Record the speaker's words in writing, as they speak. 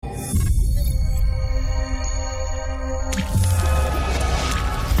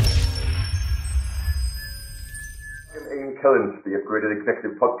Helen to the Upgraded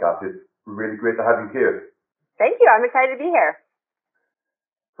Executive Podcast. It's really great to have you here. Thank you. I'm excited to be here.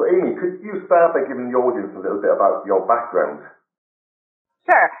 So, Amy, could you start by giving the audience a little bit about your background?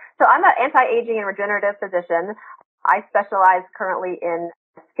 Sure. So I'm an anti-aging and regenerative physician. I specialize currently in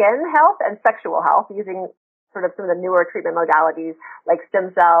skin health and sexual health using sort of some of the newer treatment modalities like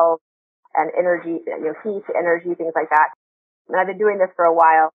stem cells and energy, heat, energy, things like that. And I've been doing this for a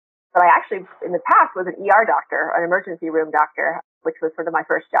while. But I actually, in the past, was an ER doctor, an emergency room doctor, which was sort of my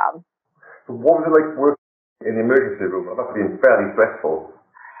first job. So what was it like working in the emergency room? It must have been fairly stressful.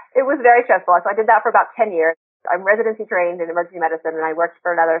 It was very stressful. So I did that for about 10 years. I'm residency trained in emergency medicine, and I worked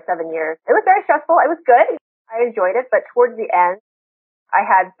for another 7 years. It was very stressful. It was good. I enjoyed it. But towards the end, I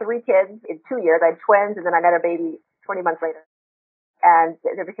had 3 kids in 2 years. I had twins, and then I had a baby 20 months later. And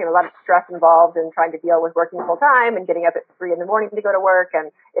there became a lot of stress involved in trying to deal with working full time and getting up at 3 in the morning to go to work.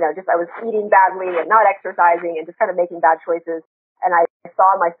 And, I was eating badly and not exercising and just kind of making bad choices. And I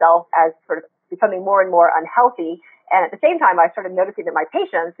saw myself as sort of becoming more and more unhealthy. And at the same time, I started noticing that my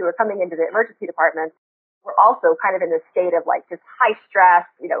patients who were coming into the emergency department were also kind of in this state of like just high stress,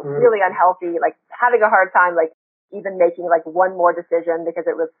 really unhealthy, like having a hard time, like even making like one more decision because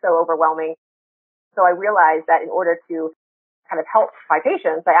it was so overwhelming. So I realized that in order to kind of help my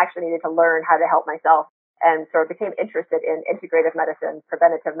patients, I actually needed to learn how to help myself, and sort of became interested in integrative medicine,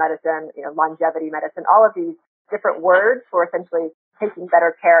 preventative medicine, longevity medicine, all of these different words for essentially taking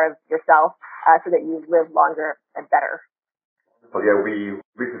better care of yourself so that you live longer and better. So yeah, we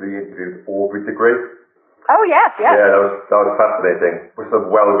recently interviewed Aubrey de Grey. Oh yes. Yeah, that was fascinating. We're sort of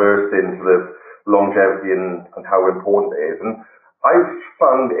well versed in sort of longevity and how important it is. And I've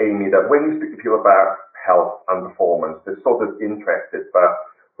found, Amy, that when you speak to people about health and performance, they're sort of interested, but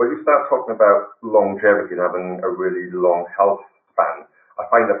when you start talking about longevity and having a really long health span, I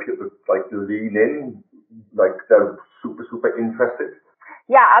find that people like lean in, like they're super interested.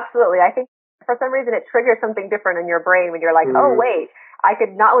 Yeah, absolutely. I think for some reason it triggers something different in your brain when you're like, oh wait, I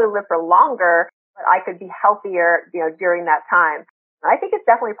could not only live for longer, but I could be healthier, during that time. And I think it's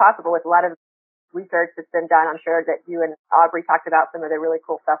definitely possible with a lot of research that's been done. I'm sure that you and Aubrey talked about some of the really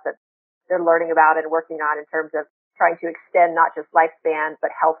cool stuff that they're learning about and working on in terms of trying to extend not just lifespan,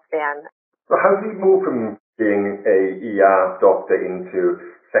 but health span. So how do you move from being a ER doctor into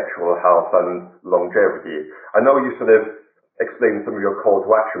sexual health and longevity? I know you sort of explained some of your call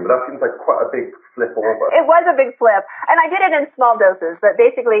to action, but that seems like quite a big flip over. It was a big flip, and I did it in small doses, but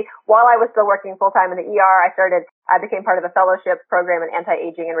basically while I was still working full-time in the ER, I became part of a fellowship program in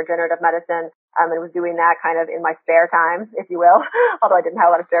anti-aging and regenerative medicine, and was doing that kind of in my spare time, if you will, although I didn't have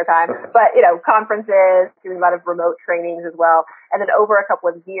a lot of spare time, but, conferences, doing a lot of remote trainings as well, and then over a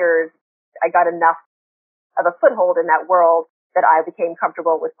couple of years, I got enough of a foothold in that world that I became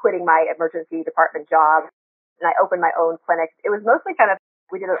comfortable with quitting my emergency department job, and I opened my own clinic. It was mostly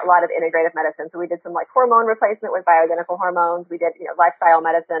we did a lot of integrative medicine. So we did some like hormone replacement with bioidentical hormones. We did, lifestyle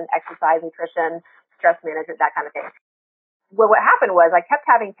medicine, exercise, nutrition, stress management, that kind of thing. Well, what happened was I kept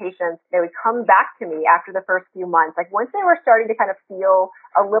having patients, they would come back to me after the first few months. Like once they were starting to kind of feel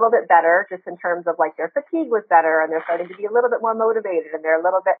a little bit better, just in terms of like their fatigue was better and they're starting to be a little bit more motivated and they're a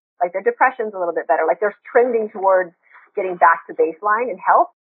little bit, like their depression's a little bit better. Like they're trending towards getting back to baseline in health.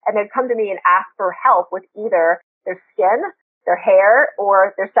 And they'd come to me and ask for help with either their skin, their hair,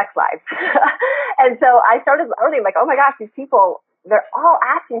 or their sex lives. And so I started learning like, oh my gosh, these people, they're all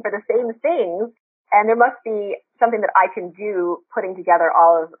asking for the same things. And there must be something that I can do putting together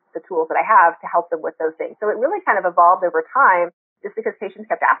all of the tools that I have to help them with those things. So it really kind of evolved over time just because patients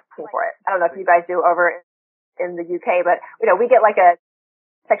kept asking for it. I don't know if you guys do over in the UK, but we get like a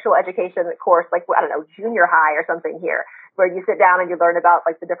sexual education course, like, I don't know, junior high or something here, where you sit down and you learn about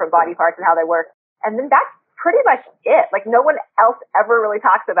like the different body parts and how they work. And then that's pretty much it. Like no one else ever really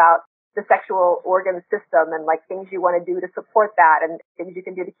talks about the sexual organ system and like things you want to do to support that and things you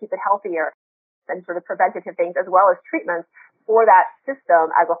can do to keep it healthier and sort of preventative things as well as treatments for that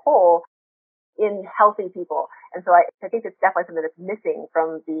system as a whole in healthy people. And so I think it's definitely something that's missing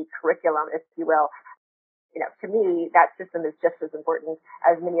from the curriculum, if you will. To me, that system is just as important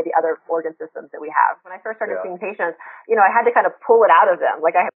as many of the other organ systems that we have. When I first started seeing patients, I had to kind of pull it out of them.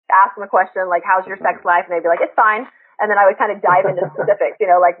 Like I asked them a question, like, how's your sex life? And they'd be like, it's fine. And then I would kind of dive into specifics,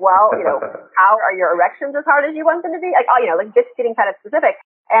 like, well, how are your erections as hard as you want them to be? Like, like just getting kind of specific.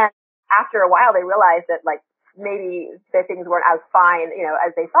 And after a while, they realized that like maybe their things weren't as fine,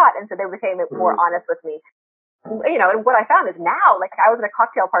 as they thought. And so they became more honest with me. And what I found is now, like I was at a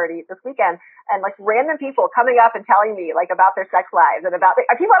cocktail party this weekend and like random people coming up and telling me like about their sex lives and about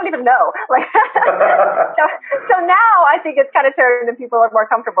people I don't even know. Like, so now I think it's kind of turned and people are more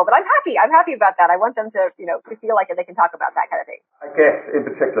comfortable, but I'm happy. I'm happy about that. I want them to, to feel like they can talk about that kind of thing. I guess in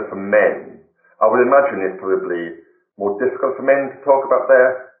particular for men, I would imagine it's probably more difficult for men to talk about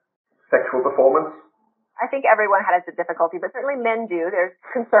their sexual performance. I think everyone has a difficulty, but certainly men do. There's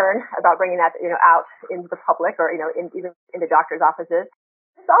concern about bringing that, out into the public or, even into doctors' offices.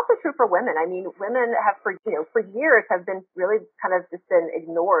 It's also true for women. I mean, women have for years have been really kind of just been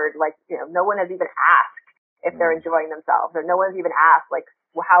ignored. Like, no one has even asked if they're enjoying themselves, or no one's even asked, like,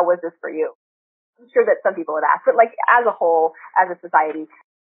 well, how was this for you? I'm sure that some people have asked, but like as a whole, as a society,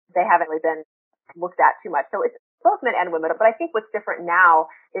 they haven't really been looked at too much. So it's both men and women, but I think what's different now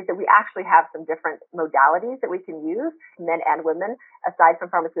is that we actually have some different modalities that we can use, men and women, aside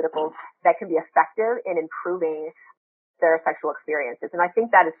from pharmaceuticals, that can be effective in improving their sexual experiences. And I think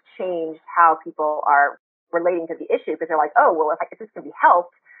that has changed how people are relating to the issue, because they're like, oh, well, if this can be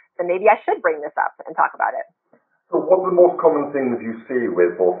helped, then maybe I should bring this up and talk about it. So what are the most common things you see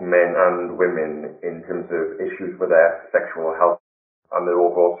with both men and women in terms of issues with their sexual health and their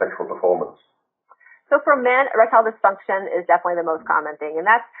overall sexual performance? So for men, erectile dysfunction is definitely the most common thing. And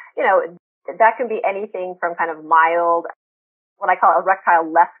that's, that can be anything from kind of mild, what I call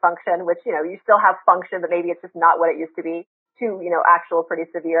erectile less function, which, you still have function, but maybe it's just not what it used to be, to, actual pretty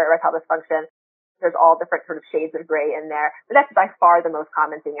severe erectile dysfunction. There's all different sort of shades of gray in there. But that's by far the most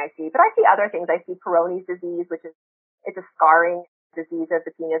common thing I see. But I see other things. I see Peyronie's disease, which is, it's a scarring disease of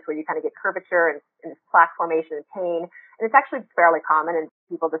the penis where you kind of get curvature and plaque formation and pain. And it's actually fairly common and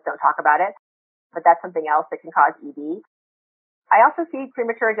people just don't talk about it. But that's something else that can cause ED. I also see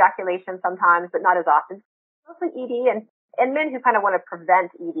premature ejaculation sometimes, but not as often. Mostly ED and men who kind of want to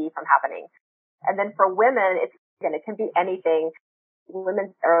prevent ED from happening. And then for women, it can be anything.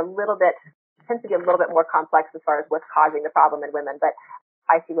 Women are tends to be a little bit more complex as far as what's causing the problem in women. But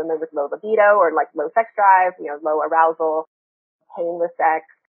I see women with low libido or like low sex drive, low arousal, pain with sex,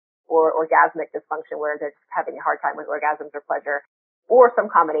 or orgasmic dysfunction where they're just having a hard time with orgasms or pleasure, or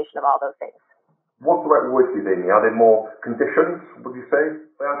some combination of all those things. What's the right word for you, Amy? Are there more conditions, would you say?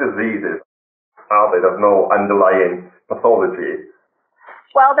 They are diseases, are they? There's no underlying pathology.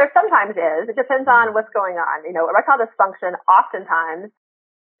 Well, there sometimes is. It depends on what's going on. Erectile dysfunction, oftentimes,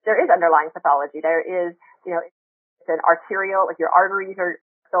 there is underlying pathology. There is, it's an arterial, like your arteries are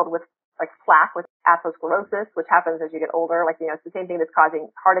filled with like plaque with atherosclerosis, which happens as you get older. Like, it's the same thing that's causing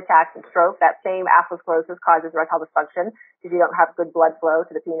heart attacks and stroke. That same atherosclerosis causes erectile dysfunction because you don't have good blood flow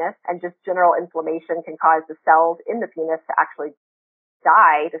to the penis. And just general inflammation can cause the cells in the penis to actually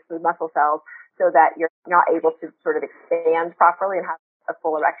die, the smooth muscle cells, so that you're not able to sort of expand properly and have a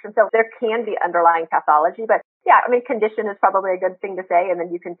full erection. So there can be underlying pathology, but yeah, I mean, condition is probably a good thing to say, and then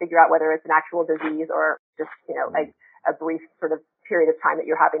you can figure out whether it's an actual disease or just, like a brief sort of period of time that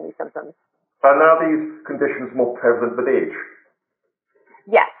you're having these symptoms. And are these conditions more prevalent with age?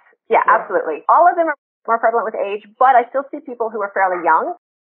 Yes. Yeah, absolutely. All of them are more prevalent with age, but I still see people who are fairly young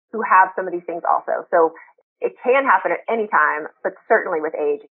who have some of these things also. So it can happen at any time, but certainly with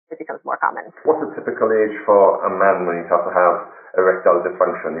age, it becomes more common. What's the typical age for a man when he starts to have erectile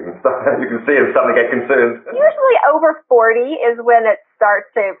dysfunction? You can see him starting to get concerned. Usually over 40 is when it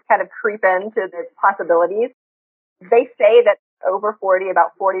starts to kind of creep into the possibilities. They say that over 40,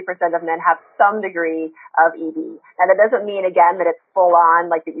 about 40% of men have some degree of ED. And that doesn't mean, again, that it's full on,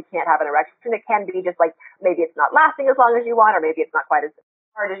 like that you can't have an erection. It can be just like maybe it's not lasting as long as you want, or maybe it's not quite as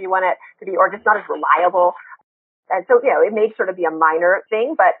hard as you want it to be, or just not as reliable. And so, it may sort of be a minor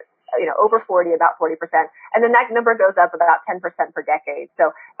thing, but, over 40, about 40%. And then that number goes up about 10% per decade.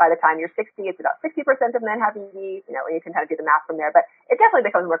 So by the time you're 60, it's about 60% of men have ED, and you can kind of do the math from there. But it definitely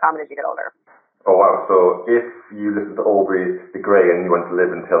becomes more common as you get older. Oh, wow. So if you listen to Aubrey de Grey and you want to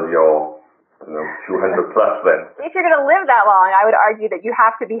live until you're 200 plus then? If you're going to live that long, I would argue that you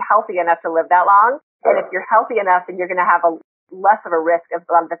have to be healthy enough to live that long. And if you're healthy enough, then you're going to have less of a risk of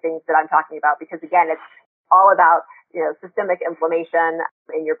a lot of the things that I'm talking about, because again, it's all about, systemic inflammation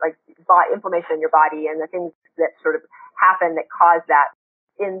in your, inflammation in your body, and the things that sort of happen that cause that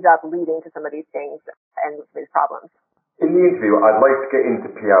ends up leading to some of these things and these problems. In the interview, I'd like to get into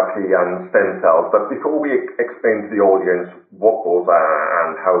PRP and stem cells, but before we explain to the audience what those are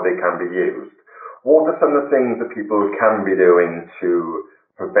and how they can be used, what are some of the things that people can be doing to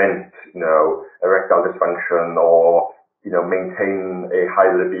prevent, erectile dysfunction or, maintain a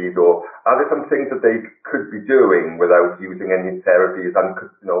high libido? Are there some things that they could be doing without using any therapies, and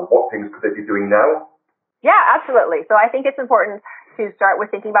what things could they be doing now? Yeah, absolutely. So I think it's important to start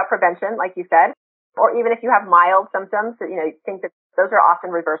with thinking about prevention, like you said. or even if you have mild symptoms, you think that those are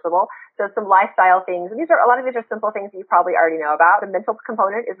often reversible. So some lifestyle things, and a lot of these are simple things that you probably already know about. The mental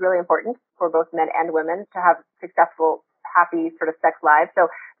component is really important for both men and women to have successful, happy sort of sex lives. So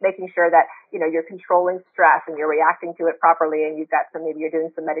making sure that, you're controlling stress and you're reacting to it properly, and maybe you're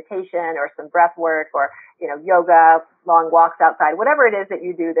doing some meditation or some breath work or, yoga, long walks outside, whatever it is that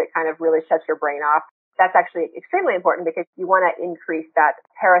you do that kind of really shuts your brain off. That's actually extremely important because you want to increase that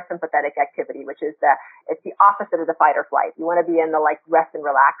parasympathetic activity, which is it's the opposite of the fight or flight. You want to be in the rest and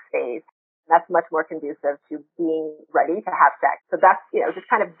relax phase. That's much more conducive to being ready to have sex. So that's, just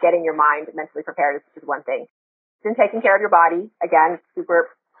kind of getting your mind mentally prepared is one thing. Then taking care of your body, again,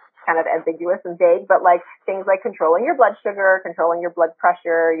 super kind of ambiguous and vague, but things like controlling your blood sugar, controlling your blood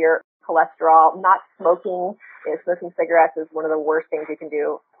pressure, your cholesterol, not smoking. Smoking cigarettes is one of the worst things you can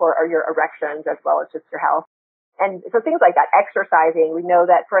do for your erections as well as just your health. And so things like that, exercising. We know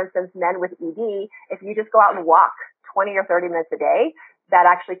that, for instance, men with ED, if you just go out and walk 20 or 30 minutes a day, that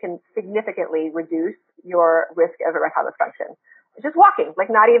actually can significantly reduce your risk of erectile dysfunction. Just walking,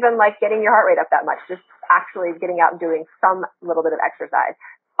 not even getting your heart rate up that much, just actually getting out and doing some little bit of exercise.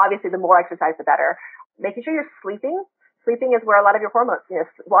 Obviously, the more exercise, the better. Making sure you're sleeping. Sleeping is where a lot of your hormones,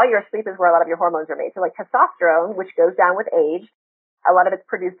 while you're asleep is where a lot of your hormones are made. So testosterone, which goes down with age, a lot of it's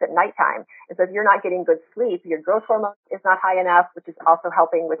produced at nighttime. And so if you're not getting good sleep, your growth hormone is not high enough, which is also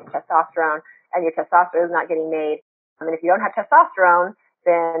helping with testosterone, and your testosterone is not getting made. And if you don't have testosterone,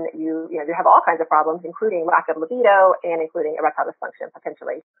 then you have all kinds of problems, including lack of libido and including erectile dysfunction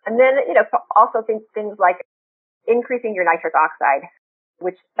potentially. And then, also things like increasing your nitric oxide,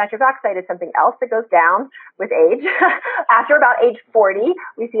 which nitric oxide is something else that goes down with age. After about age 40,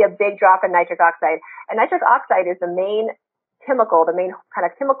 we see a big drop in nitric oxide. And nitric oxide is the main kind of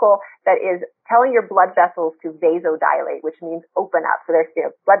chemical that is telling your blood vessels to vasodilate, which means open up. So there's,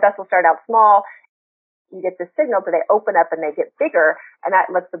 blood vessels start out small. You get the signal that they open up and they get bigger, and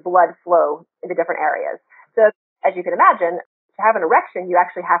that lets the blood flow into different areas. So as you can imagine, to have an erection, you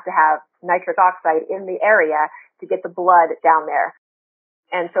actually have to have nitric oxide in the area to get the blood down there.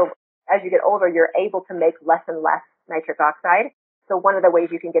 And so as you get older, you're able to make less and less nitric oxide. So one of the ways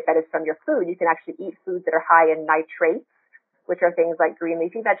you can get that is from your food. You can actually eat foods that are high in nitrates, which are things like green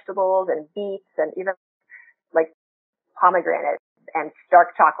leafy vegetables and beets and even like pomegranates and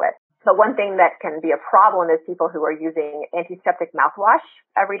dark chocolate. So one thing that can be a problem is people who are using antiseptic mouthwash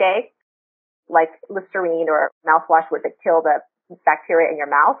every day, like Listerine or mouthwash would kill the bacteria in your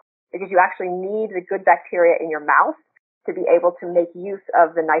mouth, because you actually need the good bacteria in your mouth to be able to make use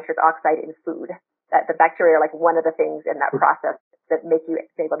of the nitric oxide in food. That the bacteria are one of the things in that process that make you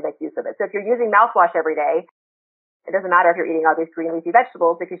able to make use of it. So if you're using mouthwash every day, it doesn't matter if you're eating all these green leafy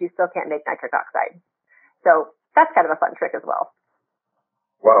vegetables because you still can't make nitric oxide. So that's kind of a fun trick as well.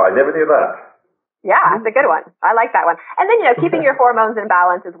 Wow, I never knew that. Yeah, that's a good one. I like that one. And then, keeping your hormones in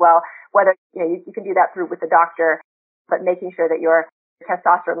balance as well, whether, you can do that with the doctor, but making sure that your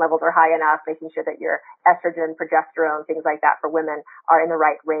testosterone levels are high enough, making sure that your estrogen, progesterone, things like that for women are in the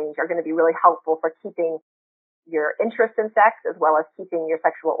right range are going to be really helpful for keeping your interest in sex as well as keeping your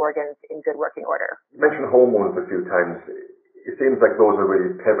sexual organs in good working order. You mentioned hormones a few times. It seems like those are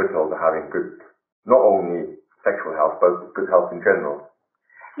really pivotal to having good, not only sexual health, but good health in general.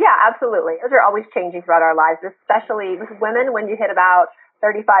 Yeah, absolutely. Those are always changing throughout our lives, especially with women. When you hit about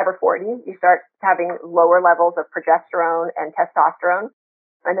 35 or 40, you start having lower levels of progesterone and testosterone.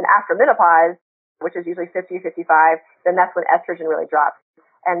 And then after menopause, which is usually 50, 55, then that's when estrogen really drops.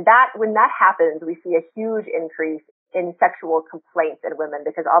 And when that happens, we see a huge increase in sexual complaints in women,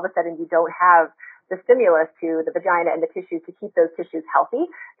 because all of a sudden you don't have the stimulus to the vagina and the tissues to keep those tissues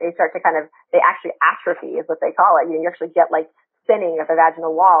healthy. They start to they actually atrophy is what they call it. You actually get thinning of the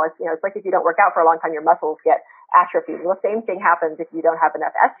vaginal wall. It's like if you don't work out for a long time, your muscles get atrophied. Well, the same thing happens if you don't have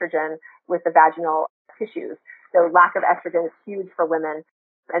enough estrogen with the vaginal tissues. So lack of estrogen is huge for women.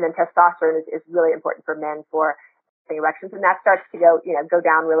 And then testosterone is really important for men for erections. And that starts to go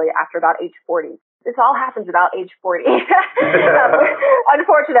down really after about age 40. This all happens about age 40,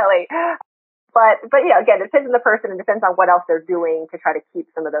 unfortunately. But again, it depends on the person and depends on what else they're doing to try to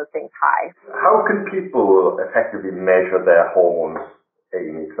keep some of those things high. How can people effectively measure their hormones,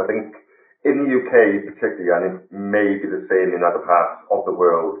 Amy? Because I think in the UK particularly, and it may be the same in other parts of the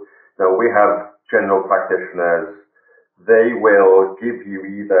world, we have general practitioners. They will give you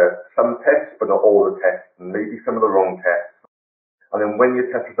either some tests, but not all the tests, and maybe some of the wrong tests. And then when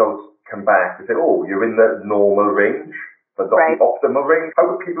your test results come back, they say, oh, you're in the normal range, but not the optimal range. How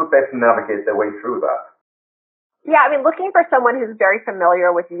would people best navigate their way through that? Yeah, looking for someone who's very familiar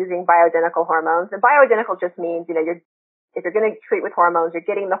with using bioidentical hormones. And bioidentical just means, you're if you're going to treat with hormones, you're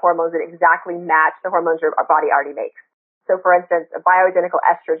getting the hormones that exactly match the hormones your body already makes. So for instance, a bioidentical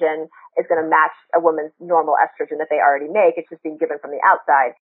estrogen is going to match a woman's normal estrogen that they already make. It's just being given from the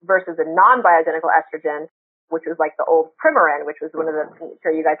outside versus a non-bioidentical estrogen, which was like the old Premarin, which was one of the, I'm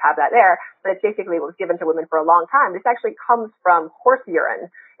sure you guys have that there, but it's basically what was given to women for a long time. This actually comes from horse urine.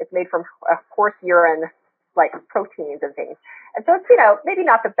 It's made from horse urine, like proteins and things. And so it's, maybe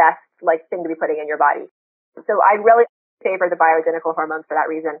not the best like thing to be putting in your body. So I really favor the bioidentical hormones for that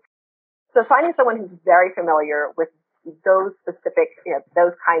reason. So finding someone who's very familiar with those specific,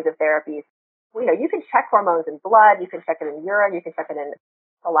 those kinds of therapies, you can check hormones in blood, you can check it in urine, you can check it in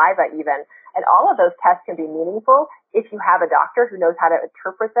saliva even, and all of those tests can be meaningful if you have a doctor who knows how to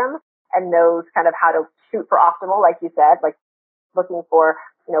interpret them and knows kind of how to shoot for optimal, like you said, like looking for,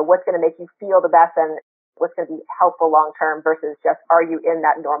 what's going to make you feel the best and what's going to be helpful long term versus just, are you in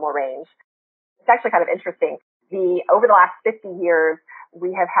that normal range? It's actually kind of interesting. Over the last 50 years,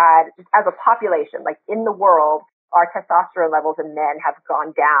 we have had, just as a population, like in the world, our testosterone levels in men have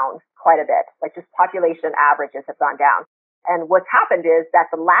gone down quite a bit. Like just population averages have gone down. And what's happened is that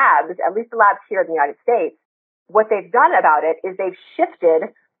the labs, at least the labs here in the United States, what they've done about it is they've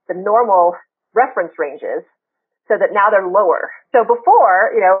shifted the normal reference ranges so that now they're lower. So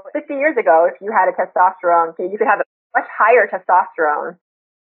before, 50 years ago, if you had a testosterone, you could have a much higher testosterone,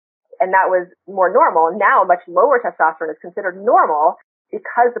 and that was more normal. Now much lower testosterone is considered normal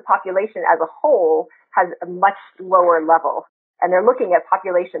because the population as a whole has a much lower level. And they're looking at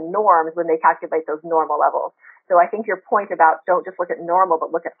population norms when they calculate those normal levels. So I think your point about don't just look at normal,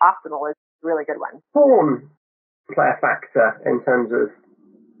 but look at optimal is a really good one. Porn play a factor in terms of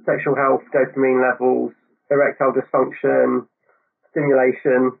sexual health, dopamine levels, erectile dysfunction,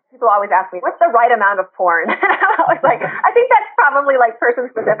 stimulation. People always ask me, what's the right amount of porn? I was like, I think that's probably like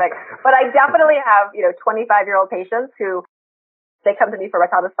person specific. But I definitely have, 25-year-old patients who they come to me for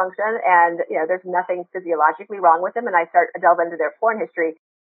erectile dysfunction and, there's nothing physiologically wrong with them. And I start to delve into their porn history.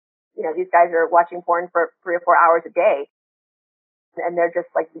 These guys are watching porn for 3 or 4 hours a day. And they're just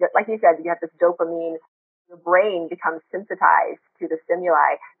like you said, you have this dopamine, your brain becomes sensitized to the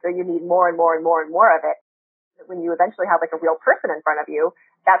stimuli. So you need more and more and more and more of it. When you eventually have like a real person in front of you,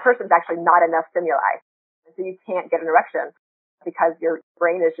 that person's actually not enough stimuli. And so you can't get an erection because your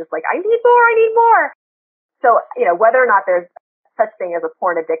brain is just like, I need more. So, whether or not there's such thing as a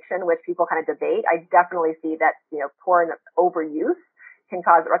porn addiction, which people kind of debate, I definitely see that, porn overuse can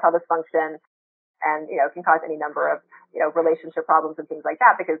cause erectile dysfunction and, can cause any number of, relationship problems and things like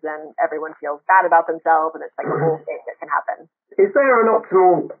that, because then everyone feels bad about themselves and it's like a whole thing that can happen. Is there an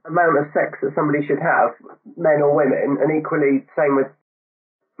optimal amount of sex that somebody should have, men or women, and equally same with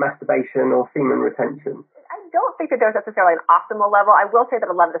masturbation or semen retention? I don't think that there's necessarily an optimal level. I will say that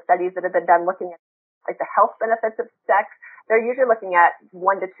a lot of the studies that have been done looking at like the health benefits of sex, they're usually looking at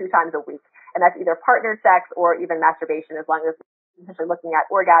 1 to 2 times a week. And that's either partnered sex or even masturbation, as long as essentially looking at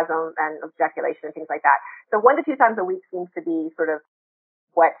orgasm and ejaculation and things like that. So 1 to 2 times a week seems to be sort of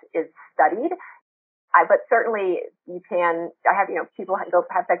what is studied. But certainly I have, people go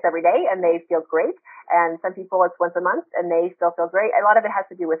have sex every day and they feel great. And some people it's once a month and they still feel great. A lot of it has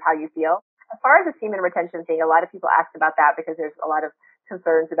to do with how you feel. As far as the semen retention thing, a lot of people ask about that because there's a lot of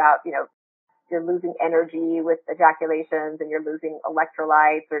concerns about, you're losing energy with ejaculations and you're losing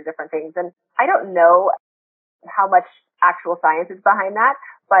electrolytes or different things. And I don't know how much actual science is behind that,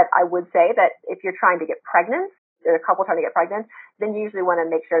 but I would say that if you're trying to get pregnant, or a couple trying to get pregnant, then you usually want to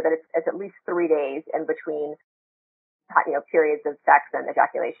make sure that it's at least 3 days in between, periods of sex and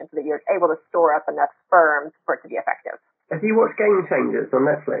ejaculation so that you're able to store up enough sperm for it to be effective. Have you watched Game Changers on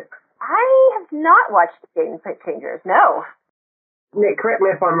Netflix? I have not watched Game Changers, no. Nick, correct me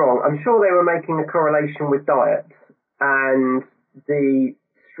if I'm wrong. I'm sure they were making a correlation with diet and the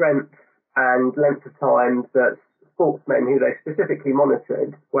strength and length of time that sportsmen who they specifically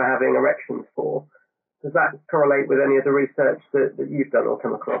monitored were having erections for. Does that correlate with any of the research that you've done or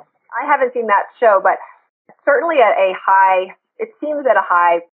come across? I haven't seen that show, but certainly it seems that a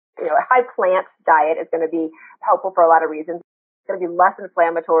high plant diet is going to be helpful for a lot of reasons. It's going to be less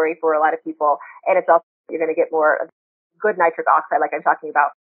inflammatory for a lot of people, and it's also, you're going to get more good nitric oxide, like I'm talking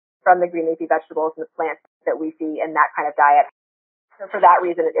about, from the green leafy vegetables and the plants that we see in that kind of diet. So for that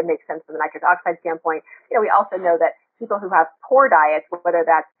reason, it makes sense from the nitric oxide standpoint. We also know that people who have poor diets, whether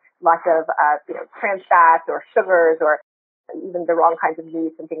that's lots of trans fats or sugars or even the wrong kinds of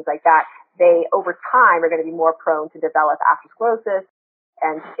meats and things like that, they over time are going to be more prone to develop atherosclerosis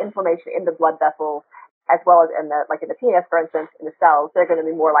and inflammation in the blood vessels, as well as in the penis, for instance, in the cells. They're going to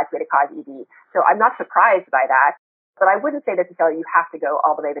be more likely to cause ED. So I'm not surprised by that. But I wouldn't say necessarily you have to go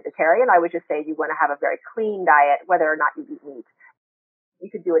all the way vegetarian. I would just say you want to have a very clean diet, whether or not you eat meat. You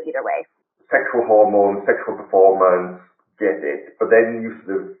could do it either way. Sexual hormones, sexual performance, get it. But then you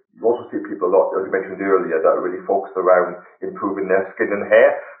also see people a lot, as you mentioned earlier, that are really focused around improving their skin and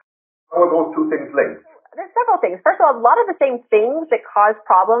hair. How are those two things linked? There's several things. First of all, a lot of the same things that cause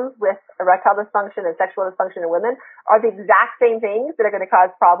problems with erectile dysfunction and sexual dysfunction in women are the exact same things that are going to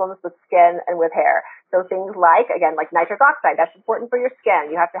cause problems with skin and with hair. So things like, again, like nitrous oxide, that's important for your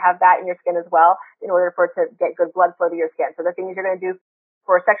skin. You have to have that in your skin as well in order for it to get good blood flow to your skin. So the things you're going to do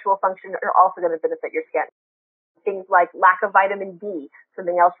for sexual function are also going to benefit your skin. Things like lack of vitamin D,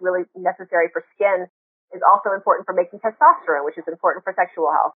 something else really necessary for skin, is also important for making testosterone, which is important for sexual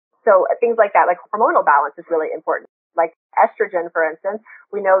health. So things like that, like hormonal balance is really important. Like estrogen, for instance,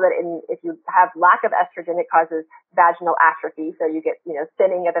 we know that if you have lack of estrogen, it causes vaginal atrophy. So you get,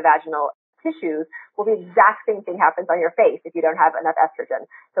 thinning of the vaginal tissues. Well, the exact same thing happens on your face if you don't have enough estrogen.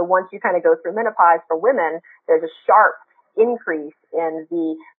 So once you kind of go through menopause for women, there's a sharp increase in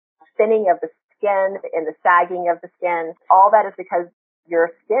the thinning of the skin, in the sagging of the skin. All that is because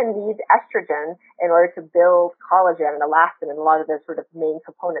your skin needs estrogen in order to build collagen and elastin and a lot of the sort of main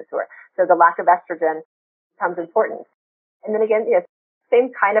components to it. So the lack of estrogen becomes important. And then again,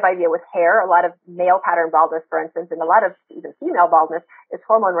 same kind of idea with hair. A lot of male pattern baldness, for instance, and a lot of even female baldness is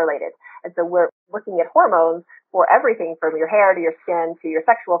hormone related. And so we're looking at hormones for everything from your hair to your skin to your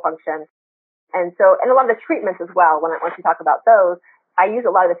sexual function. And a lot of the treatments as well, once you talk about those, I use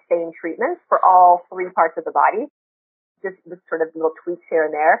a lot of the same treatments for all three parts of the body. Just sort of little tweaks here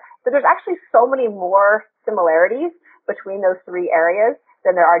and there. So there's actually so many more similarities between those three areas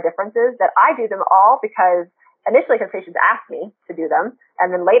than there are differences that I do them all because initially because patients asked me to do them.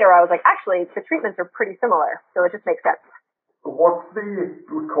 And then later I was like, actually, the treatments are pretty similar. So it just makes sense. What's the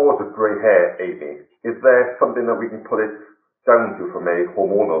root cause of grey hair, Amy? Is there something that we can put it down to from a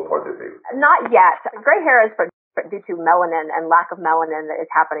hormonal point of view? Not yet. Grey hair is due to melanin and lack of melanin that is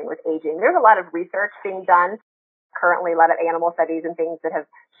happening with aging. There's a lot of research being done currently, a lot of animal studies and things that have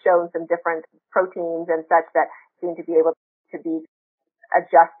shown some different proteins and such that seem to be able to be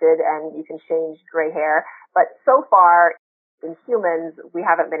adjusted and you can change gray hair. But so far in humans, we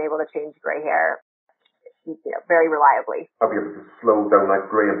haven't been able to change gray hair very reliably. I'll be able to slow down like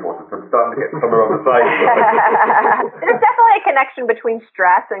gray enforcement. I'm starting to get somewhere on the side. There's definitely a connection between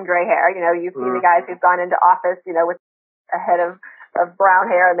stress and gray hair. You've seen the guys who've gone into office, with a head of brown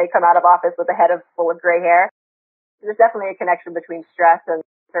hair and they come out of office with a head full of gray hair. There's definitely a connection between stress and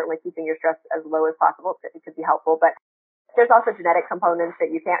certainly keeping your stress as low as possible. It could be helpful, but there's also genetic components that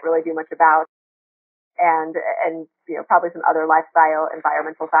you can't really do much about, and probably some other lifestyle,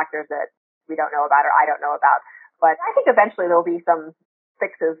 environmental factors that we don't know about or I don't know about. But I think eventually there'll be some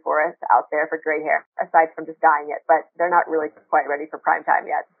fixes for us out there for gray hair, aside from just dyeing it, but they're not really quite ready for prime time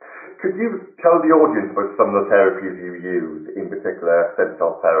yet. Could you tell the audience about some of the therapies you use, in particular stem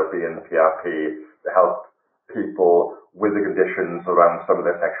cell therapy and PRP, to help people with the conditions around some of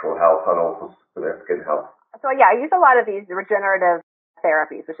their sexual health and also their skin health? So I use a lot of these regenerative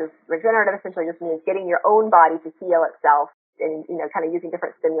therapies, which is regenerative essentially just means getting your own body to heal itself and, kind of using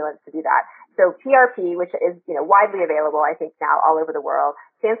different stimulants to do that. So PRP, which is, widely available, I think now all over the world,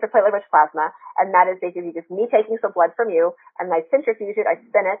 stands for platelet-rich plasma. And that is basically just me taking some blood from you and I centrifuge it, I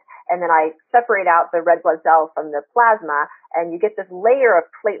spin it, and then I separate out the red blood cells from the plasma. And you get this layer of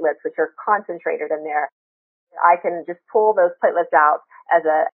platelets, which are concentrated in there. I can just pull those platelets out as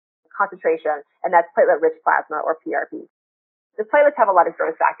a concentration, and that's platelet-rich plasma or PRP. The platelets have a lot of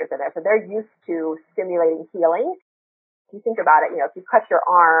growth factors in there, so they're used to stimulating healing. If you think about it, if you cut your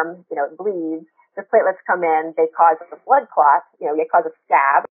arm, it bleeds, the platelets come in, they cause a blood clot, they cause a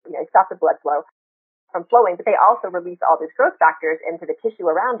scab, they stop the blood flow from flowing, but they also release all these growth factors into the tissue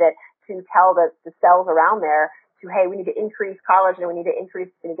around it to tell the cells around there hey, we need to increase collagen, we need to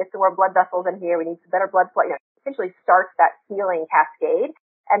get some more blood vessels in here, we need some better blood flow, essentially starts that healing cascade,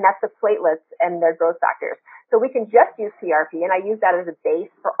 and that's the platelets and their growth factors. So we can just use PRP, and I use that as a base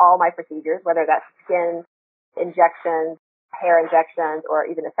for all my procedures, whether that's skin injections, hair injections, or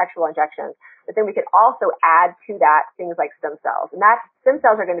even the sexual injections. But then we can also add to that things like stem cells. And that stem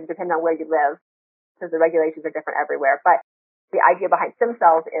cells are going to depend on where you live, because the regulations are different everywhere. But the idea behind stem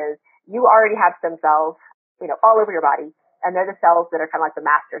cells is you already have stem cells all over your body. And they're the cells that are kind of like the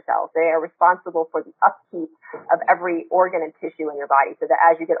master cells. They are responsible for the upkeep of every organ and tissue in your body. So that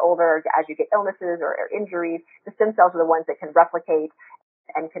as you get older, as you get illnesses or injuries, the stem cells are the ones that can replicate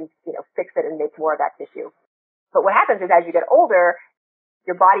and can, fix it and make more of that tissue. But what happens is as you get older,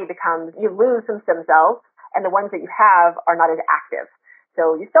 your body you lose some stem cells, and the ones that you have are not as active.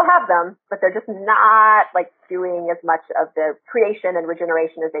 So you still have them, but they're just not like doing as much of the creation and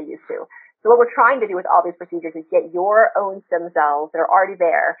regeneration as they used to. So what we're trying to do with all these procedures is get your own stem cells that are already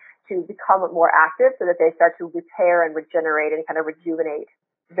there to become more active so that they start to repair and regenerate and kind of rejuvenate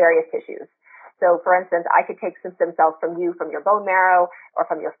various tissues. So for instance, I could take some stem cells from you, from your bone marrow or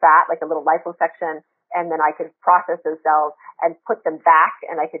from your fat, like a little liposuction, and then I could process those cells and put them back,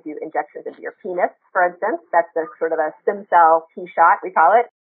 and I could do injections into your penis, for instance. That's the sort of a stem cell T-shot, we call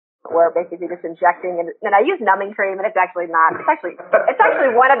it, or basically just injecting. And I use numbing cream, and it's actually not. It's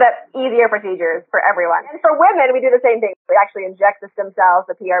actually one of the easier procedures for everyone. And for women, we do the same thing. We actually inject the stem cells,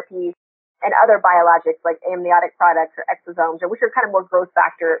 the PRP, and other biologics like amniotic products or exosomes, or which are kind of more growth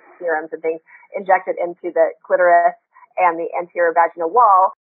factor serums and things, injected into the clitoris and the anterior vaginal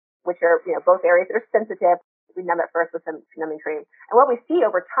wall, which are, both areas that are sensitive. We numb it first with some numbing cream. And what we see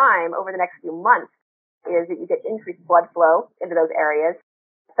over time, over the next few months, is that you get increased blood flow into those areas.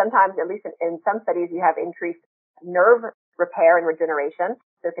 Sometimes, at least in some studies, you have increased nerve repair and regeneration.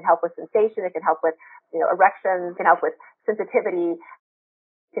 So it can help with sensation. It can help with, erections. It can help with sensitivity.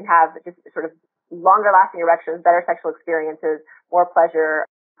 It can have just sort of longer lasting erections, better sexual experiences, more pleasure.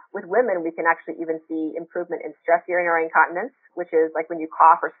 With women, we can actually even see improvement in stress urinary incontinence, which is like when you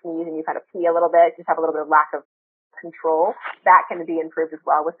cough or sneeze and you kind of pee a little bit, just have a little bit of lack of control. That can be improved as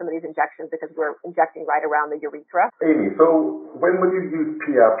well with some of these injections because we're injecting right around the urethra. Amy, so when would you use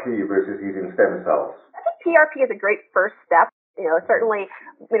PRP versus using stem cells? I think PRP is a great first step. Certainly,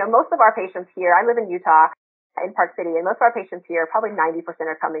 most of our patients here, I live in Utah, in Park City, and most of our patients here, probably 90%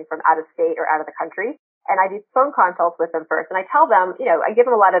 are coming from out of state or out of the country. And I do phone consults with them first. And I tell them, I give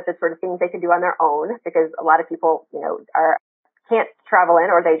them a lot of the sort of things they can do on their own because a lot of people, can't travel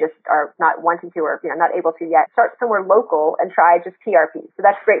in or they just are not wanting to or, not able to yet. Start somewhere local and try just PRP. So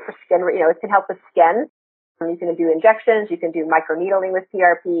that's great for skin. It can help with skin. You can do injections. You can do microneedling with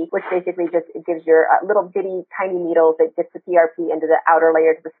PRP, which basically just it gives your little bitty tiny needles that gets the PRP into the outer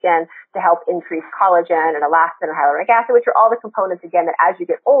layers of the skin to help increase collagen and elastin and hyaluronic acid, which are all the components, again, that as you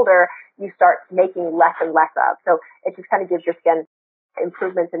get older, you start making less and less of. So it just kind of gives your skin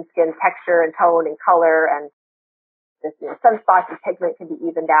improvements in skin texture and tone and color, and this, sunspots and pigment can be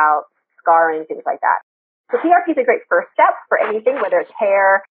evened out, scarring, things like that. So PRP is a great first step for anything, whether it's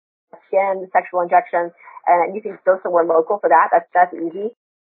hair, skin, sexual injections. And you can go somewhere local for that. That's easy.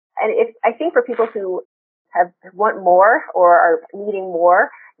 And I think for people who want more or are needing more,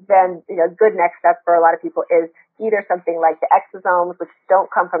 then good next step for a lot of people is either something like the exosomes, which don't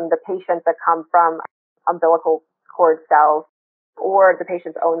come from the patients that come from umbilical cord cells, or the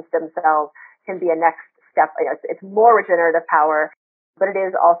patient's own stem cells can be a next step. It's more regenerative power, but it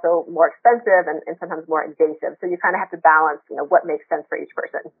is also more expensive and sometimes more invasive. So you kind of have to balance, what makes sense for each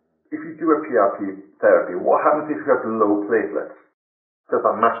person. If you do a PRP therapy, what happens if you have low platelets? Does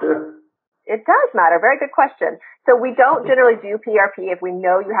that matter? It does matter. Very good question. So we don't generally do PRP if we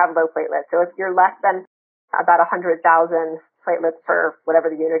know you have low platelets. So if you're less than about 100,000 platelets per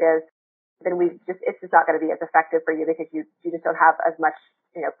whatever the unit is, then it's just not going to be as effective for you because you just don't have as much,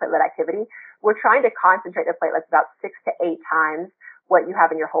 platelet activity. We're trying to concentrate the platelets about 6 to 8 times what you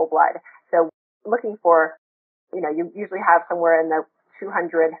have in your whole blood. So looking for, you usually have somewhere in the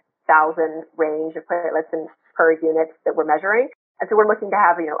 200,000 range of platelets per unit that we're measuring. And so we're looking to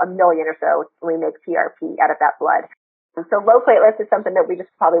have, 1 million or so when we make PRP out of that blood. And so low platelets is something that we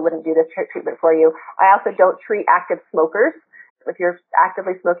just probably wouldn't do this treatment for you. I also don't treat active smokers. If you're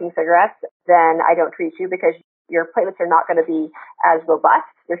actively smoking cigarettes, then I don't treat you because your platelets are not going to be as robust.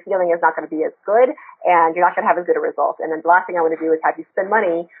 Your healing is not going to be as good, and you're not going to have as good a result. And then the last thing I want to do is have you spend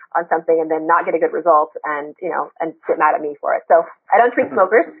money on something and then not get a good result and get mad at me for it. So I don't treat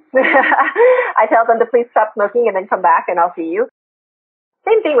smokers. I tell them to please stop smoking and then come back and I'll see you.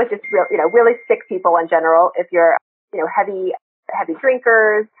 Same thing with just really sick people in general. If you're, heavy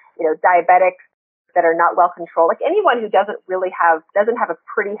drinkers, diabetics that are not well controlled, like anyone who doesn't have a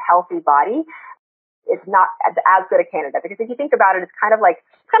pretty healthy body, it's not as good a candidate. Because if you think about it, it's kind of like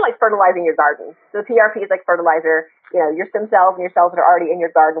fertilizing your garden. So PRP is like fertilizer. Your stem cells and your cells that are already in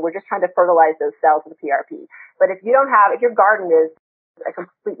your garden, we're just trying to fertilize those cells with PRP. But if your garden is a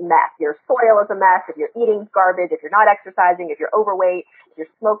complete mess, your soil is a mess, if you're eating garbage, if you're not exercising, if you're overweight, if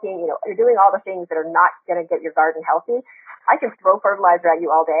you're smoking, you're doing all the things that are not going to get your garden healthy, I can throw fertilizer at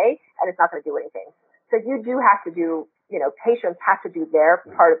you all day and it's not going to do anything. So you do have to do, patients have to do their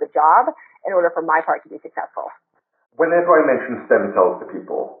part of the job in order for my part to be successful. Whenever I mention stem cells to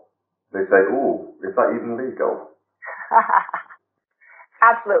people, they say, "Ooh, is that even legal?"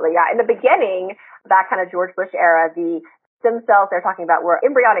 Absolutely, yeah. In the beginning, that kind of George Bush era, the stem cells they're talking about were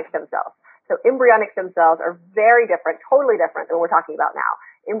embryonic stem cells. So embryonic stem cells are very different, totally different than what we're talking about now.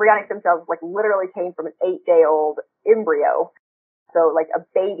 Embryonic stem cells like literally came from an 8-day-old embryo. So like a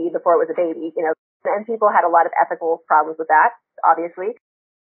baby before it was a baby, and people had a lot of ethical problems with that, obviously.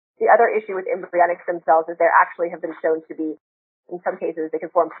 The other issue with embryonic stem cells is they actually have been shown to be, in some cases, they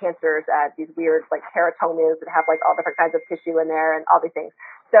can form cancers, these weird like teratomas that have like all different kinds of tissue in there and all these things.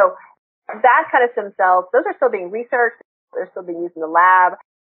 So that kind of stem cells, those are still being researched. They're still being used in the lab.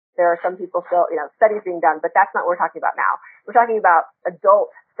 There are some people still, studies being done, but that's not what we're talking about now. We're talking about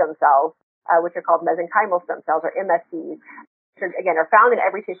adult stem cells, which are called mesenchymal stem cells, or MSCs. Which, again, are found in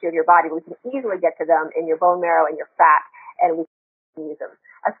every tissue of your body. We can easily get to them in your bone marrow and your fat, and we can use them.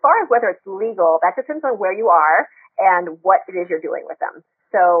 As far as whether it's legal, that depends on where you are and what it is you're doing with them.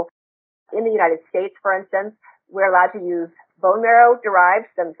 So in the United States, for instance, we're allowed to use bone marrow-derived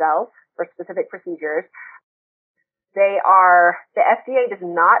stem cells for specific procedures. The FDA does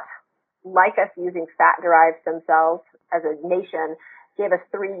not like us using fat-derived stem cells as a nation, gave us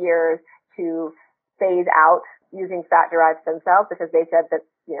 3 years to phase out using fat-derived stem cells because they said that,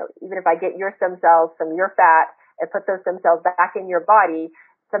 even if I get your stem cells from your fat and put those stem cells back in your body,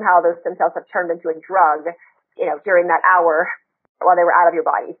 somehow those stem cells have turned into a drug, during that hour while they were out of your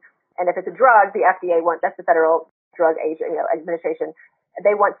body. And if it's a drug, the FDA that's the Federal Drug Administration,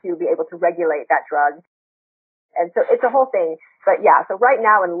 they want to be able to regulate that drug. And so it's a whole thing. But yeah, so right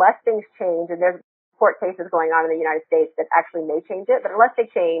now, unless things change, and there's court cases going on in the United States that actually may change it, but unless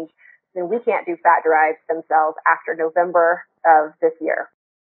they change, then we can't do fat-derived stem cells after November of this year.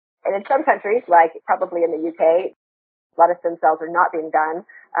 And in some countries, like probably in the UK, a lot of stem cells are not being done,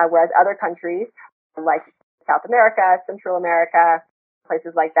 whereas other countries, like South America, Central America,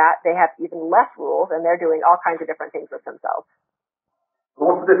 places like that, they have even less rules, and they're doing all kinds of different things with stem cells.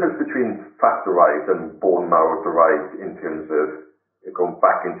 What's the difference between fat-derived and bone marrow-derived in terms of it going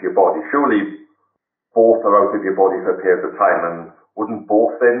back into your body? Surely both are out of your body for a period of time, and wouldn't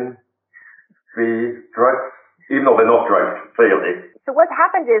both then be drugs, even though they're not drugs, clearly? So what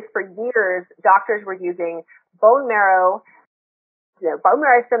happened is for years, doctors were using bone marrow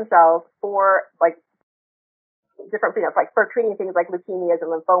stem cells for like different, like for treating things like leukemias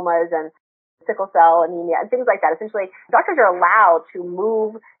and lymphomas and sickle cell anemia and things like that. Essentially, doctors are allowed to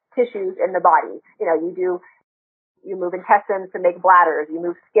move tissues in the body. You move intestines to make bladders. You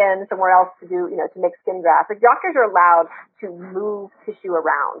move skin somewhere else to make skin grafts. Like doctors are allowed to move tissue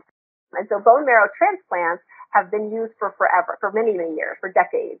around. And so bone marrow transplants have been used for forever, for many, many years, for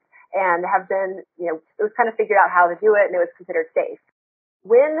decades, and have been, it was kind of figured out how to do it, and it was considered safe.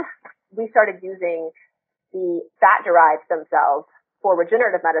 When we started using the fat-derived stem cells for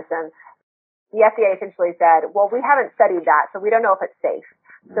regenerative medicine, the FDA essentially said, well, we haven't studied that, so we don't know if it's safe.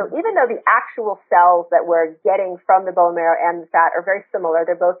 So even though the actual cells that we're getting from the bone marrow and the fat are very similar,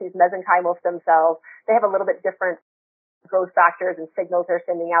 they're both these mesenchymal stem cells, they have a little bit different growth factors and signals they're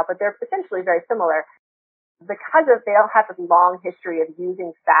sending out, but they're essentially very similar. Because they don't have this long history of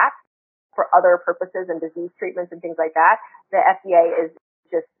using fat for other purposes and disease treatments and things like that, the FDA is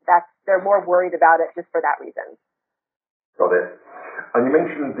they're more worried about it just for that reason. Got it. And you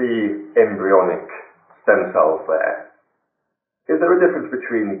mentioned the embryonic stem cells there. Is there a difference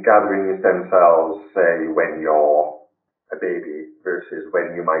between gathering your stem cells, say, when you're a baby versus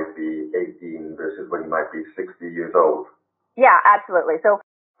when you might be 18 versus when you might be 60 years old? Yeah, absolutely. So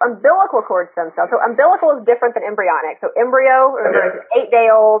umbilical cord stem cells. So umbilical is different than embryonic. So embryo, remember, it's an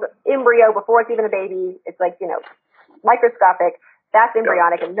 8-day-old embryo before it's even a baby. It's like, microscopic. That's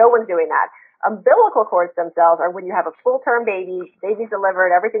embryonic, and no one's doing that. Umbilical cord stem cells are when you have a full-term baby, baby's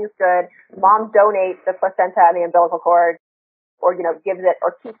delivered, everything's good, mom donates the placenta and the umbilical cord, or, gives it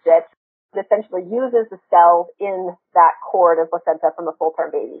or keeps it. It essentially uses the cells in that cord of placenta from a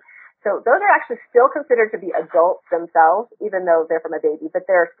full-term baby. So those are actually still considered to be adult stem cells, even though they're from a baby, but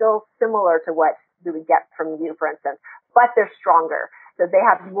they're still similar to what we would get from you, for instance, but they're stronger. So they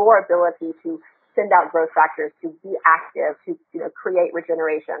have more ability to send out growth factors, to be active, to create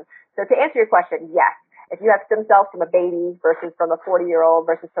regeneration. So to answer your question, yes, if you have stem cells from a baby versus from a 40-year-old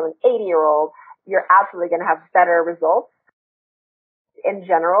versus from an 80-year-old, you're absolutely going to have better results in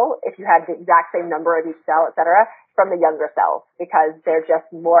general if you had the exact same number of each cell, et cetera, from the younger cells, because they're just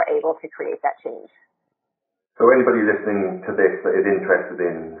more able to create that change. So anybody listening to this that is interested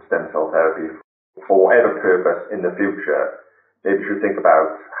in stem cell therapy for whatever purpose in the future, maybe should think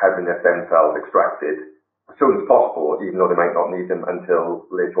about having their stem cells extracted as soon as possible, even though they might not need them until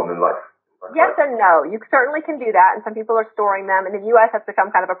later on in life. Yes and no. You certainly can do that, and some people are storing them. In the U.S., that's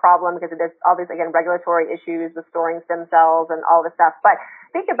become kind of a problem because there's all these, again, regulatory issues with storing stem cells and all this stuff. But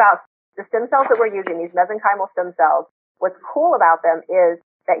think about the stem cells that we're using, these mesenchymal stem cells. What's cool about them is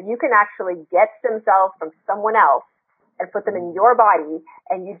that you can actually get stem cells from someone else and put them in your body,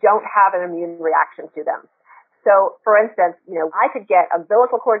 and you don't have an immune reaction to them. So, for instance, I could get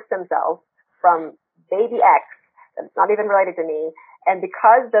umbilical cord stem cells from baby X that's not even related to me, and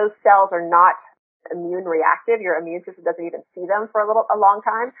because those cells are not immune reactive, your immune system doesn't even see them for a long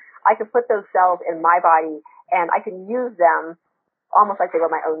time, I can put those cells in my body, and I can use them almost like they were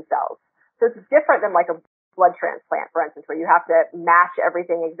my own cells. So it's different than like a blood transplant, for instance, where you have to match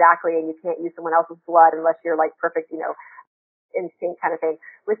everything exactly and you can't use someone else's blood unless you're like perfect, instinct kind of thing.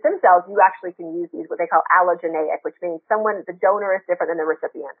 With stem cells, you actually can use these, what they call allogeneic, which means the donor is different than the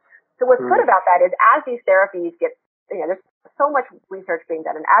recipient. So what's good about that is as these therapies get, there's so much research being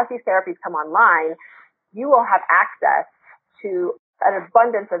done, and as these therapies come online, you will have access to an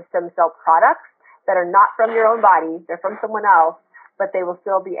abundance of stem cell products that are not from your own body, they're from someone else, but they will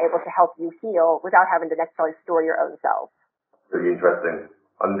still be able to help you heal without having to necessarily store your own cells. Really interesting.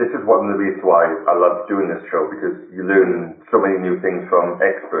 And this is one of the reasons why I love doing this show, because you learn so many new things from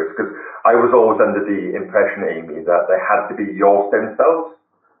experts. Because I was always under the impression, Amy, that they had to be your stem cells.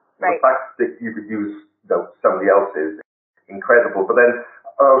 Right. The fact that you could use somebody else's, incredible. But then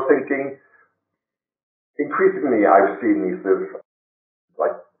I was thinking, increasingly I've seen these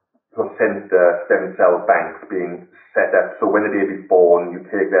like placenta stem cell banks being set up. So when the baby's born, you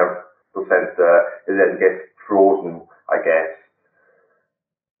take their placenta, it then gets frozen, I guess.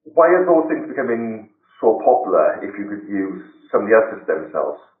 Why are those things becoming so popular if you could use somebody else's stem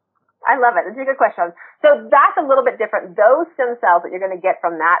cells? I love it. It's a good question. So that's a little bit different. Those stem cells that you're going to get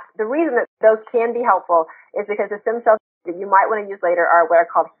from that, the reason that those can be helpful is because the stem cells that you might want to use later are what are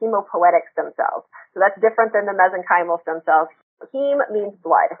called hemopoietic stem cells. So that's different than the mesenchymal stem cells. Heme means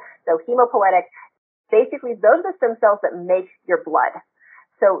blood. So hemopoietic, basically those are the stem cells that make your blood.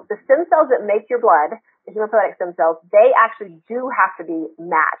 So the stem cells that make your blood, the hemopoietic stem cells, they actually do have to be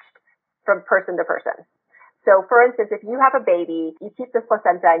matched from person to person. So for instance, if you have a baby, you keep the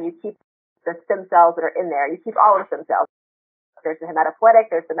placenta and you keep the stem cells that are in there. You keep all of the stem cells. There's the hematopoietic,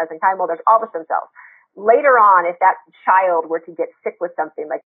 there's the mesenchymal, there's all the stem cells. Later on, if that child were to get sick with something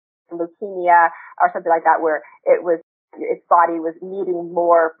like leukemia or something like that, where its body was needing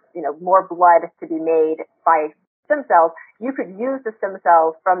more blood to be made by stem cells, you could use the stem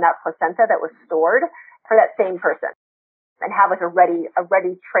cells from that placenta that was stored for that same person and have like a ready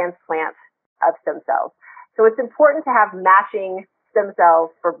transplant of stem cells. So it's important to have matching stem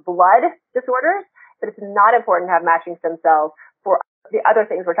cells for blood disorders, but it's not important to have matching stem cells for the other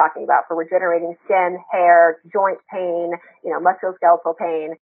things we're talking about, for regenerating skin, hair, joint pain, musculoskeletal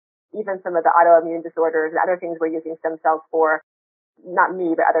pain, even some of the autoimmune disorders and other things we're using stem cells for, not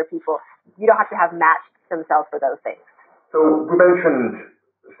me, but other people. You don't have to have matched stem cells for those things. So we mentioned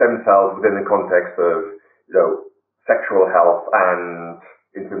stem cells within the context of, sexual health and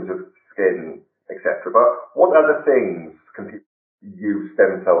in terms of skin, etc. But what other things can people use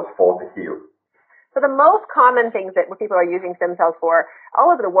stem cells for to heal? So the most common things that people are using stem cells for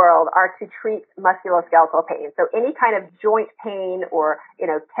all over the world are to treat musculoskeletal pain. So any kind of joint pain or,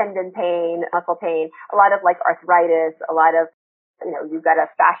 tendon pain, muscle pain, a lot of like arthritis, a lot of, you've got a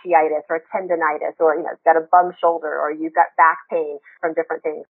fasciitis or a tendonitis, or, you've got a bum shoulder, or you've got back pain from different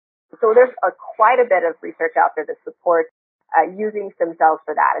things. So there's quite a bit of research out there that supports using stem cells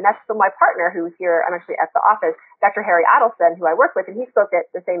for that. And that's so my partner who's here, I'm actually at the office, Dr. Harry Adelson, who I work with, and he spoke at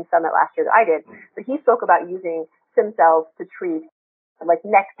the same summit last year that I did. So he spoke about using stem cells to treat like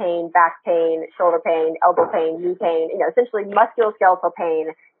neck pain, back pain, shoulder pain, elbow pain, knee pain, essentially musculoskeletal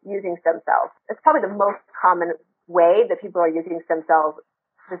pain using stem cells. It's probably the most common way that people are using stem cells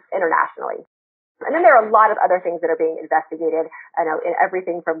just internationally. And then there are a lot of other things that are being investigated, in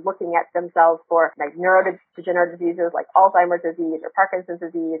everything from looking at stem cells for like neurodegenerative diseases like Alzheimer's disease or Parkinson's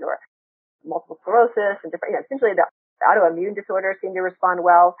disease or multiple sclerosis and different, essentially the autoimmune disorders seem to respond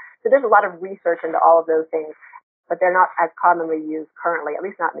well. So there's a lot of research into all of those things, but they're not as commonly used currently, at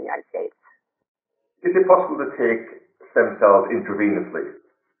least not in the United States. Is it possible to take stem cells intravenously,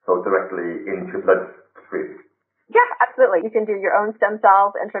 so directly into bloodstream? Yeah, absolutely. You can do your own stem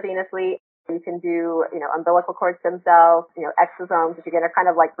cells intravenously. You can do, umbilical cord stem cells, exosomes, which again are kind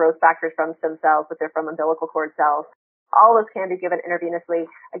of like growth factors from stem cells, but they're from umbilical cord cells. All those can be given intravenously.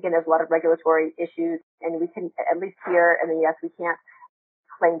 Again, there's a lot of regulatory issues, and we can, at least here in the U.S., we can't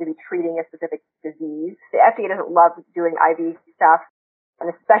claim to be treating a specific disease. The FDA doesn't love doing IV stuff,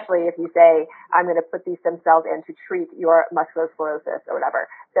 and especially if you say, I'm going to put these stem cells in to treat your musculosclerosis or whatever.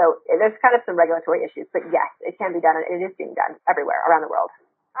 So there's kind of some regulatory issues, but yes, it can be done, and it is being done everywhere around the world.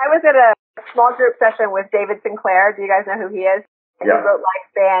 I was at a small group session with David Sinclair. Do you guys know who he is? And yeah. He wrote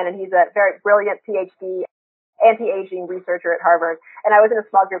Lifespan, and he's a very brilliant PhD. anti-aging researcher at Harvard. And I was in a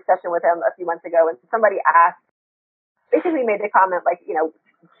small group session with him a few months ago, and somebody basically made the comment, like,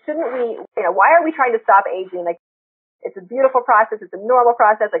 shouldn't we, why are we trying to stop aging? Like, it's a beautiful process. It's a normal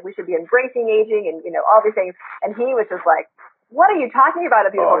process. Like, we should be embracing aging and, all these things. And he was just like, what are you talking about,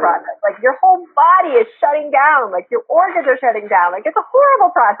 a beautiful process? Like, your whole body is shutting down. Like, your organs are shutting down. Like, it's a horrible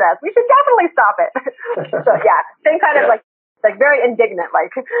process. We should definitely stop it. So, yeah, same kind of like very indignant.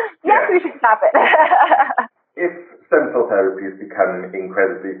 Like, yes, we should stop it. If stem cell therapies become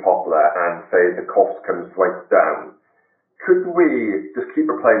incredibly popular and, say, the cost comes right down, could we just keep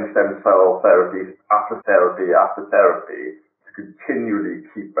applying stem cell therapies after therapy to continually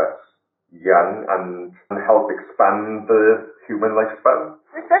keep us young and help expand the human lifespan?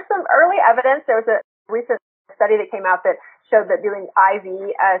 There's some early evidence. There was a recent study that came out that showed that doing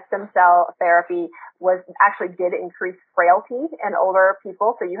IV stem cell therapy actually did increase frailty in older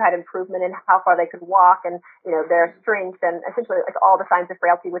people. So you had improvement in how far they could walk and, their strength and essentially like all the signs of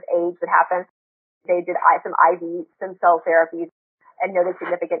frailty with age that happen. They did some IV stem cell therapies and noted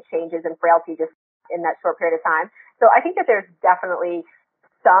significant changes in frailty just in that short period of time. So I think that there's definitely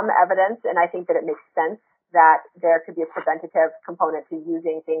some evidence, and I think that it makes sense that there could be a preventative component to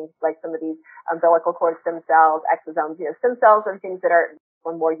using things like some of these umbilical cord stem cells, exosomes. Stem cells are things that are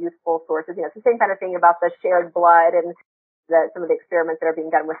more useful sources. It's the same kind of thing about the shared blood and some of the experiments that are being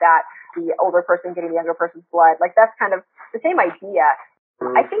done with that. The older person getting the younger person's blood, like that's kind of the same idea.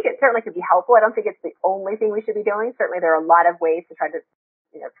 I think it certainly could be helpful. I don't think it's the only thing we should be doing. Certainly there are a lot of ways to try to,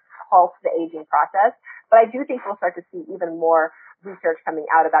 halt the aging process. But I do think we'll start to see even more research coming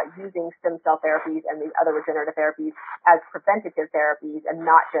out about using stem cell therapies and these other regenerative therapies as preventative therapies and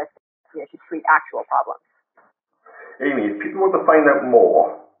not just, to treat actual problems. Amy, if people want to find out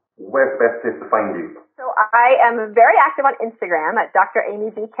more, where's the best place to find you? So I am very active on Instagram at Dr.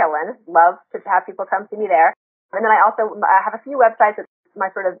 Amy B. Killen. Love to have people come see me there. And then I also have a few websites. My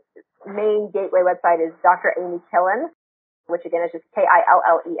sort of main gateway website is Dr. Amy Killen, which again is just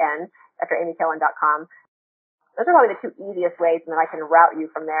KILLEN, DrAmyKillen.com. Those are probably the two easiest ways, and then I can route you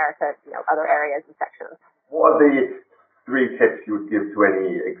from there to other areas and sections. What are the 3 tips you would give to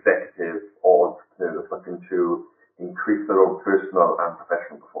any executive or entrepreneur that's looking to increase their own personal and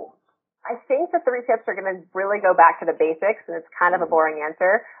professional performance? I think the 3 tips are going to really go back to the basics, and it's kind of a boring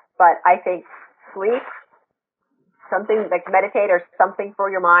answer, but I think sleep, something like meditate or something for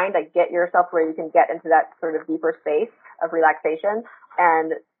your mind, like get yourself where you can get into that sort of deeper space of relaxation,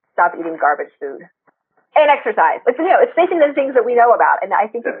 and stop eating garbage food. And exercise. It's basically the things that we know about. And I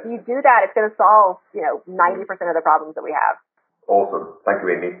think if you do that, it's going to solve, 90% of the problems that we have. Awesome. Thank you,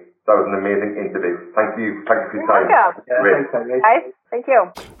 Amy. That was an amazing interview. Thank you for your time. Welcome. Thank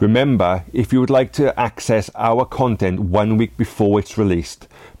you. Remember, if you would like to access our content 1 week before it's released,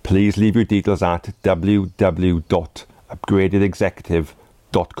 please leave your details at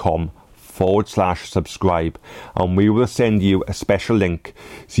www.upgradedexecutive.com/subscribe, and we will send you a special link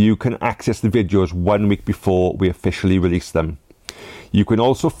so you can access the videos 1 week before we officially release them. You can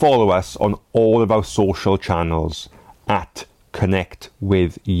also follow us on all of our social channels at Connect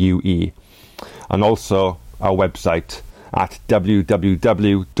with UE, and also our website at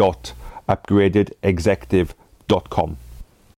www.upgradedexecutive.com.